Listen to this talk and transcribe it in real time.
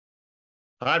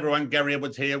Hi everyone, Gary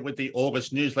Edwards here with the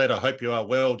August newsletter. Hope you are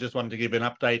well. Just wanted to give you an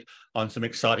update on some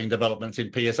exciting developments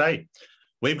in PSA.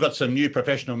 We've got some new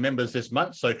professional members this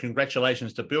month, so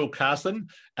congratulations to Bill Carson,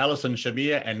 Alison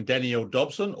Shamir and Danielle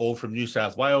Dobson, all from New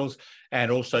South Wales, and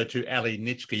also to Ali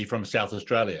Nitschke from South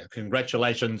Australia.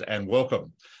 Congratulations and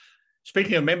welcome.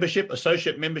 Speaking of membership,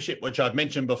 associate membership, which I've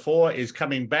mentioned before, is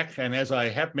coming back. And as I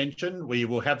have mentioned, we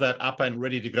will have that up and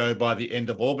ready to go by the end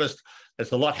of August.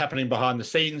 There's a lot happening behind the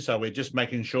scenes, so we're just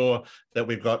making sure that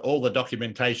we've got all the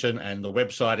documentation and the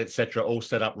website, etc., all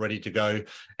set up, ready to go.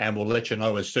 And we'll let you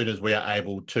know as soon as we are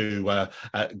able to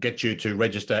get you to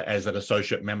register as an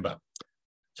associate member.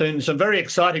 So in some very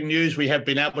exciting news, we have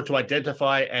been able to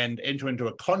identify and enter into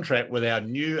a contract with our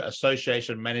new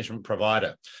association management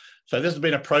provider. So this has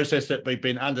been a process that we've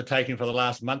been undertaking for the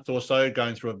last month or so,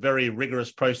 going through a very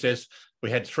rigorous process. We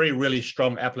had 3 really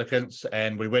strong applicants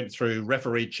and we went through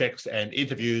referee checks and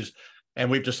interviews,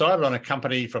 and we've decided on a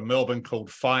company from Melbourne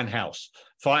called Finehouse.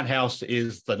 Finehouse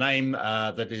is the name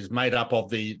that is made up of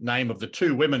the name of the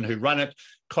 2 women who run it,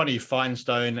 Connie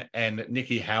Finestone and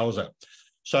Nikki Hauser.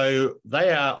 So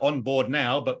they are on board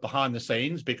now, but behind the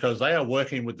scenes, because they are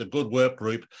working with the Good Work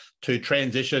Group to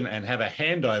transition and have a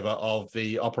handover of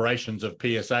the operations of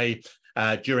PSA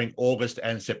during August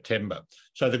and September.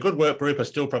 So the Good Work Group are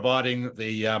still providing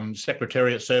the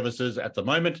secretariat services at the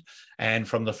moment. And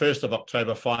from the 1st of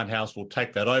October, Finehouse will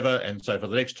take that over. And so for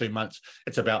the next 2 months,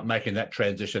 it's about making that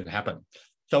transition happen.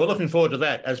 So we're looking forward to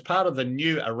that. As part of the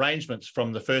new arrangements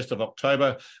from the 1st of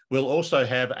October, we'll also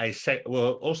have a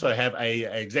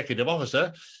executive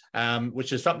officer,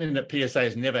 which is something that PSA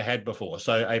has never had before.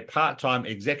 So a part-time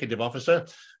executive officer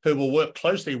who will work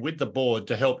closely with the board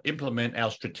to help implement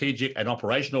our strategic and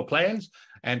operational plans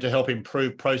and to help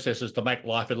improve processes to make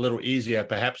life a little easier,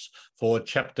 perhaps for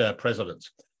chapter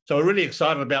presidents. So we're really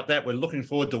excited about that. We're looking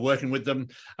forward to working with them.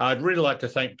 I'd really like to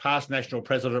thank past National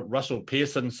President Russell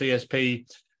Pearson, CSP,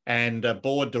 and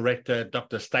Board Director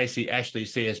Dr. Stacey Ashley,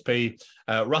 CSP.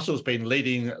 Russell's been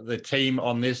leading the team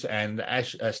on this, and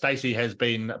Stacey has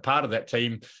been part of that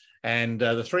team. And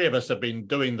the 3 of us have been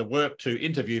doing the work to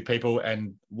interview people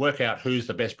and work out who's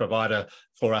the best provider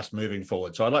for us moving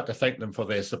forward. So I'd like to thank them for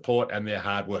their support and their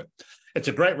hard work. It's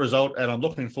a great result, and I'm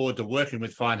looking forward to working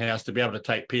with Finehouse to be able to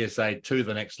take PSA to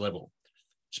the next level.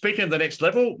 Speaking of the next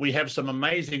level, we have some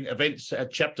amazing events at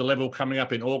chapter level coming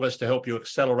up in August to help you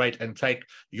accelerate and take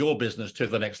your business to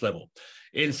the next level.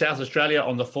 In South Australia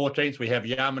on the 14th, we have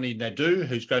Yamini Naidu,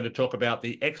 who's going to talk about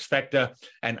the X Factor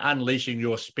and unleashing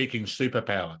your speaking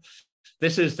superpower.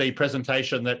 This is the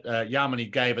presentation that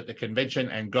Yamini gave at the convention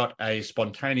and got a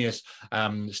spontaneous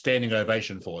standing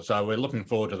ovation for. So we're looking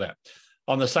forward to that.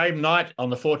 On the same night,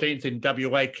 on the 14th in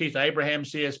WA, Keith Abraham,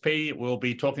 CSP, will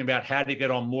be talking about how to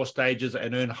get on more stages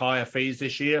and earn higher fees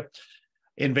this year.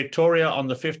 In Victoria, on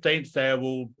the 15th, they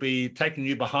will be taking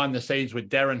you behind the scenes with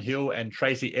Darren Hill and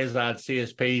Tracy Ezard,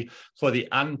 CSP, for the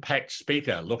Unpacked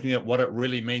Speaker, looking at what it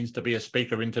really means to be a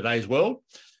speaker in today's world.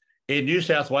 In New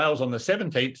South Wales, on the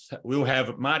 17th, we'll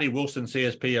have Marty Wilson,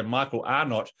 CSP, and Michael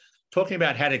Arnott talking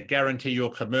about how to guarantee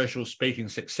your commercial speaking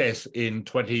success in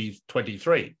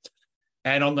 2023.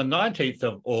 And on the 19th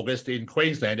of August in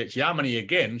Queensland, it's Yamini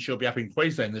again. She'll be up in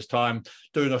Queensland this time,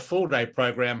 doing a full-day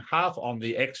program, half on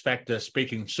the X Factor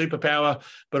speaking superpower,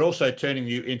 but also turning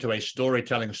you into a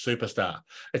storytelling superstar.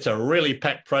 It's a really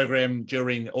packed program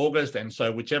during August, and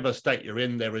so whichever state you're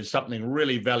in, there is something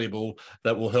really valuable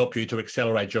that will help you to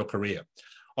accelerate your career.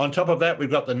 On top of that,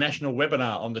 we've got the national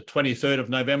webinar on the 23rd of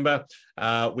November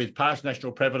with past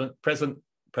national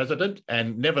president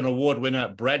and Nevin Award winner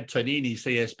Brad Tonini,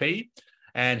 CSP.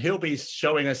 And he'll be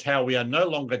showing us how we are no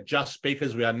longer just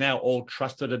speakers. We are now all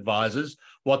trusted advisors,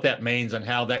 what that means and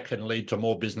how that can lead to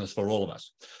more business for all of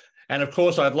us. And of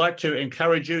course, I'd like to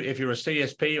encourage you, if you're a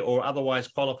CSP or otherwise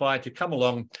qualified, to come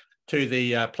along to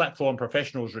the Platform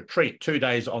Professionals Retreat, 2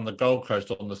 days on the Gold Coast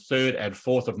on the 3rd and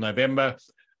 4th of November.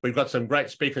 We've got some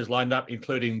great speakers lined up,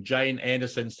 including Jane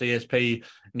Anderson, CSP,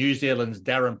 New Zealand's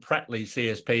Darren Prattley,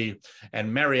 CSP,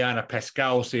 and Mariana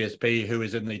Pascal, CSP, who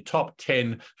is in the top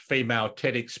 10 female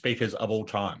TEDx speakers of all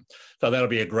time. So that'll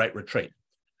be a great retreat.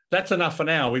 That's enough for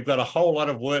now. We've got a whole lot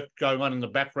of work going on in the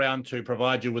background to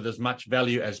provide you with as much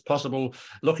value as possible.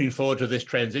 Looking forward to this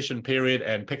transition period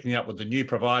and picking up with the new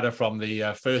provider from the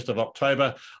 1st of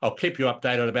October. I'll keep you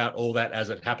updated about all that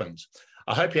as it happens.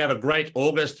 I hope you have a great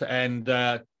August and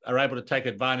are able to take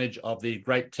advantage of the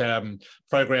great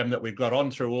program that we've got on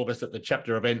through August at the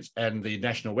chapter events and the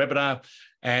national webinar.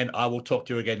 And I will talk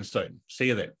to you again soon. See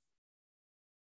you then.